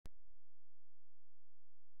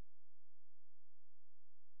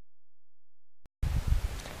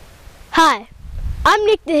Hi, I'm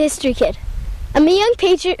Nick the History Kid. I'm a young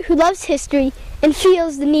patriot who loves history and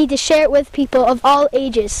feels the need to share it with people of all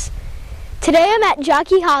ages. Today I'm at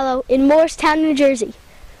Jockey Hollow in Morristown, New Jersey.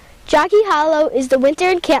 Jockey Hollow is the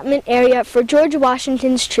winter encampment area for George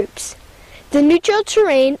Washington's troops. The neutral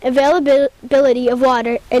terrain, availability of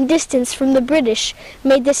water, and distance from the British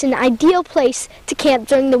made this an ideal place to camp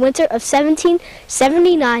during the winter of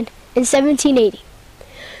 1779 and 1780.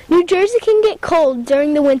 New Jersey can get cold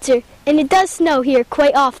during the winter, and it does snow here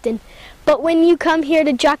quite often. But when you come here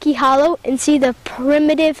to Jockey Hollow and see the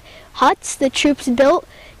primitive huts the troops built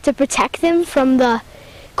to protect them from the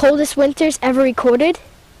coldest winters ever recorded,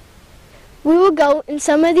 we will go in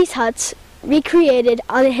some of these huts recreated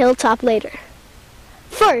on a hilltop later.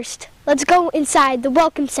 First, let's go inside the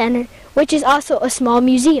Welcome Center, which is also a small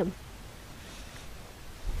museum.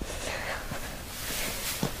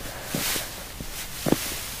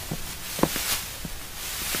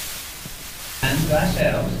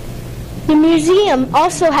 The museum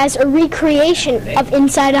also has a recreation of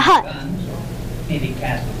inside a hut. Maybe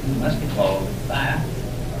cast a few musket balls at the fire.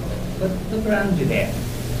 But look around you there.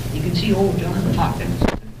 You can see old John Hawkins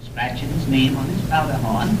scratching his name on his powder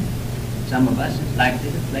horn. Some of us is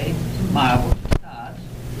likely to play some marbles and cards.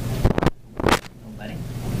 Nobody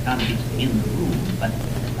can't be in the room, but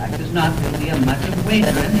like as not, there'll be a much of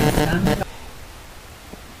wagering every time.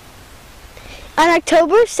 On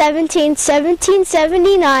October 17,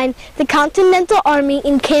 1779, the Continental Army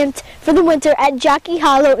encamped for the winter at Jockey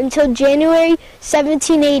Hollow until January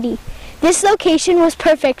 1780. This location was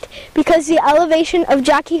perfect because the elevation of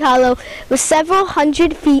Jockey Hollow was several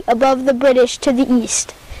hundred feet above the British to the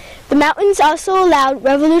east. The mountains also allowed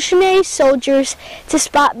Revolutionary soldiers to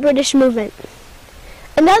spot British movement.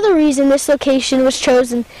 Another reason this location was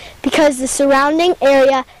chosen because the surrounding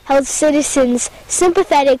area held citizens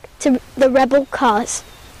sympathetic to the rebel cause.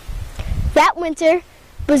 That winter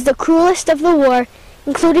was the cruelest of the war,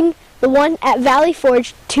 including the one at Valley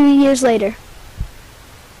Forge 2 years later.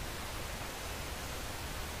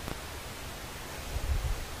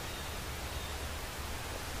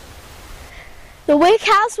 The Wick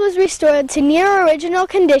house was restored to near original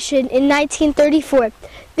condition in 1934.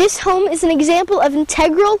 This home is an example of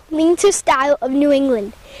integral lean-to style of New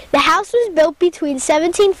England. The house was built between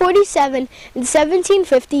 1747 and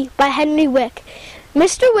 1750 by Henry Wick.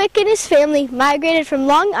 Mr. Wick and his family migrated from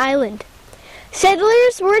Long Island.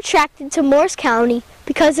 Settlers were attracted to Morris County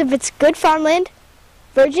because of its good farmland,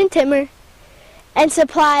 virgin timber, and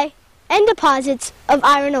supply and deposits of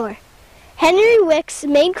iron ore. Henry Wick's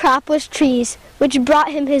main crop was trees, which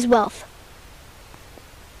brought him his wealth.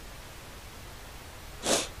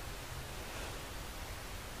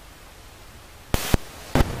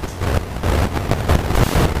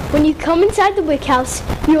 When you come inside the Wick house,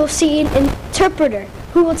 you will see an interpreter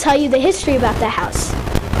who will tell you the history about the house.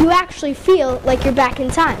 You actually feel like you're back in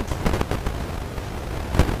time.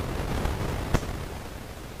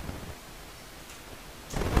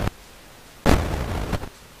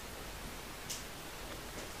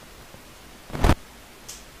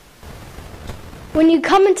 When you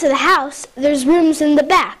come into the house, there's rooms in the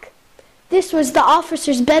back. This was the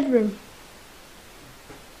officer's bedroom.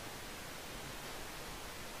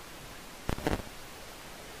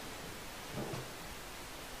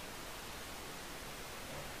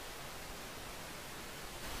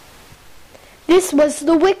 This was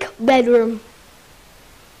the Wick bedroom.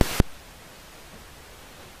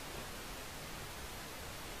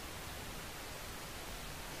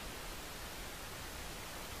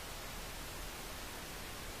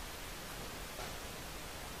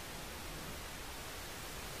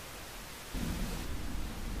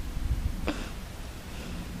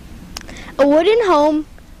 A wooden home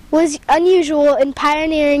was unusual in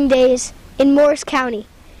pioneering days in Morris County.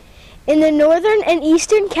 In the northern and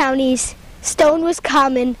eastern counties, stone was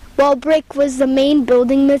common, while brick was the main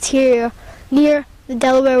building material near the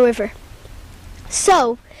Delaware River.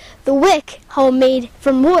 So, the Wick home made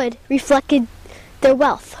from wood reflected their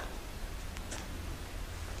wealth.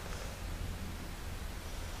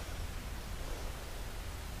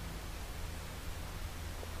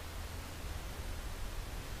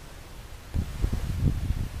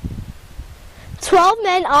 Twelve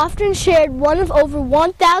men often shared one of over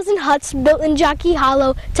 1,000 huts built in Jockey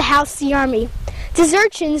Hollow to house the army.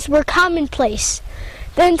 Desertions were commonplace.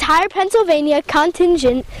 The entire Pennsylvania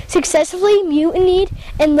contingent successfully mutinied,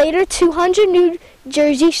 and later 200 New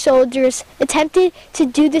Jersey soldiers attempted to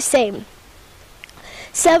do the same.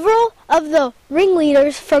 Several of the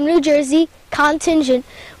ringleaders from New Jersey contingent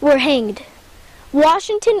were hanged.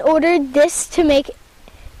 Washington ordered this to make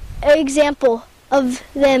an example of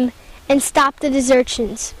them and stop the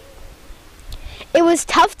desertions. It was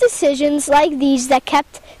tough decisions like these that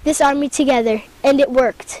kept this army together, and it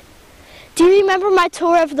worked. Do you remember my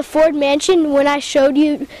tour of the Ford Mansion when I showed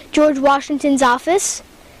you George Washington's office?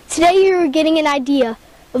 Today you are getting an idea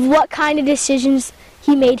of what kind of decisions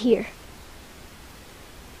he made here.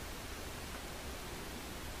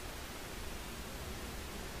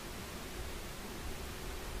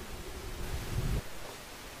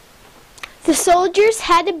 The soldiers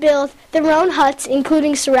had to build their own huts,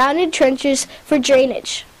 including surrounded trenches for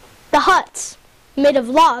drainage. The huts, made of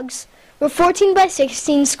logs, were 14 by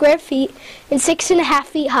 16 square feet and 6.5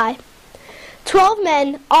 feet high. 12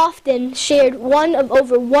 men often shared one of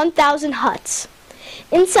over 1,000 huts.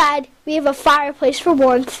 Inside, we have a fireplace for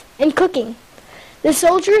warmth and cooking. The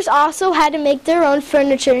soldiers also had to make their own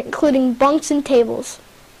furniture, including bunks and tables.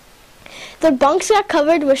 The bunks got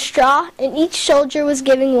covered with straw, and each soldier was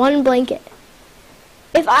given one blanket.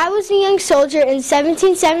 If I was a young soldier in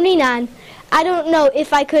 1779, I don't know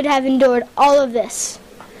if I could have endured all of this.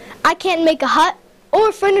 I can't make a hut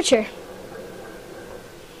or furniture.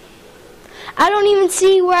 I don't even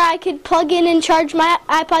see where I could plug in and charge my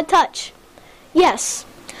iPod Touch. Yes,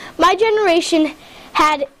 my generation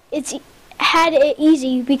had it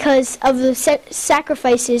easy because of the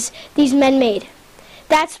sacrifices these men made.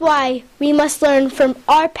 That's why we must learn from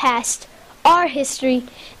our past, our history,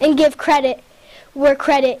 and give credit where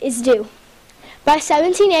credit is due. By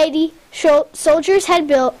 1780, soldiers had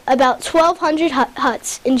built about 1,200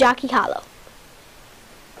 huts in Jockey Hollow.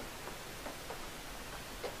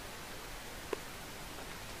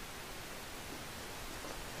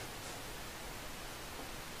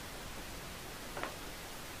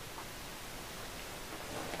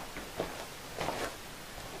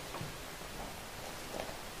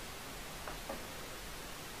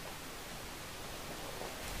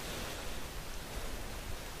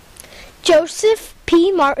 Joseph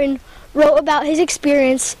P. Martin wrote about his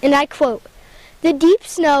experience, and I quote, "The deep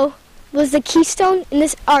snow was the keystone in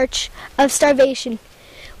this arch of starvation.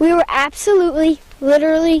 We were absolutely,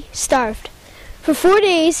 literally starved. For 4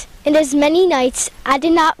 days and as many nights, I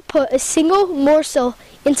did not put a single morsel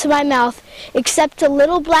into my mouth except a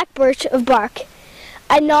little black birch of bark.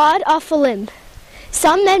 I gnawed off a limb.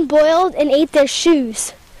 Some men boiled and ate their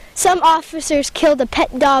shoes. Some officers killed a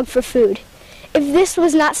pet dog for food. If this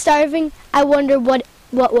was not starving, I wonder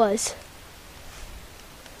what was."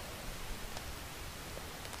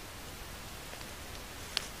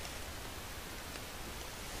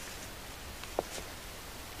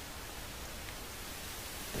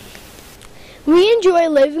 We enjoy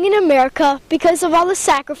living in America because of all the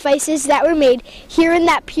sacrifices that were made here in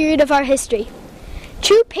that period of our history.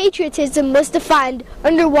 True patriotism was defined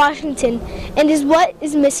under Washington and is what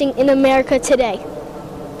is missing in America today.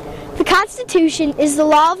 The Constitution is the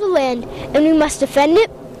law of the land, and we must defend it,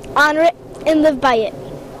 honor it, and live by it.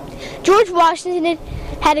 George Washington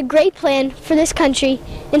had a great plan for this country,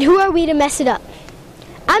 and who are we to mess it up?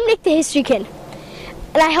 I'm Nick the History Kid,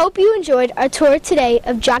 and I hope you enjoyed our tour today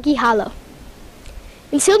of Jockey Hollow.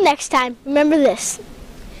 Until next time, remember this.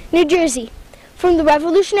 New Jersey, from the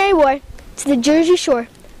Revolutionary War to the Jersey Shore,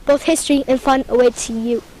 both history and fun awaits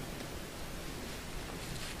you.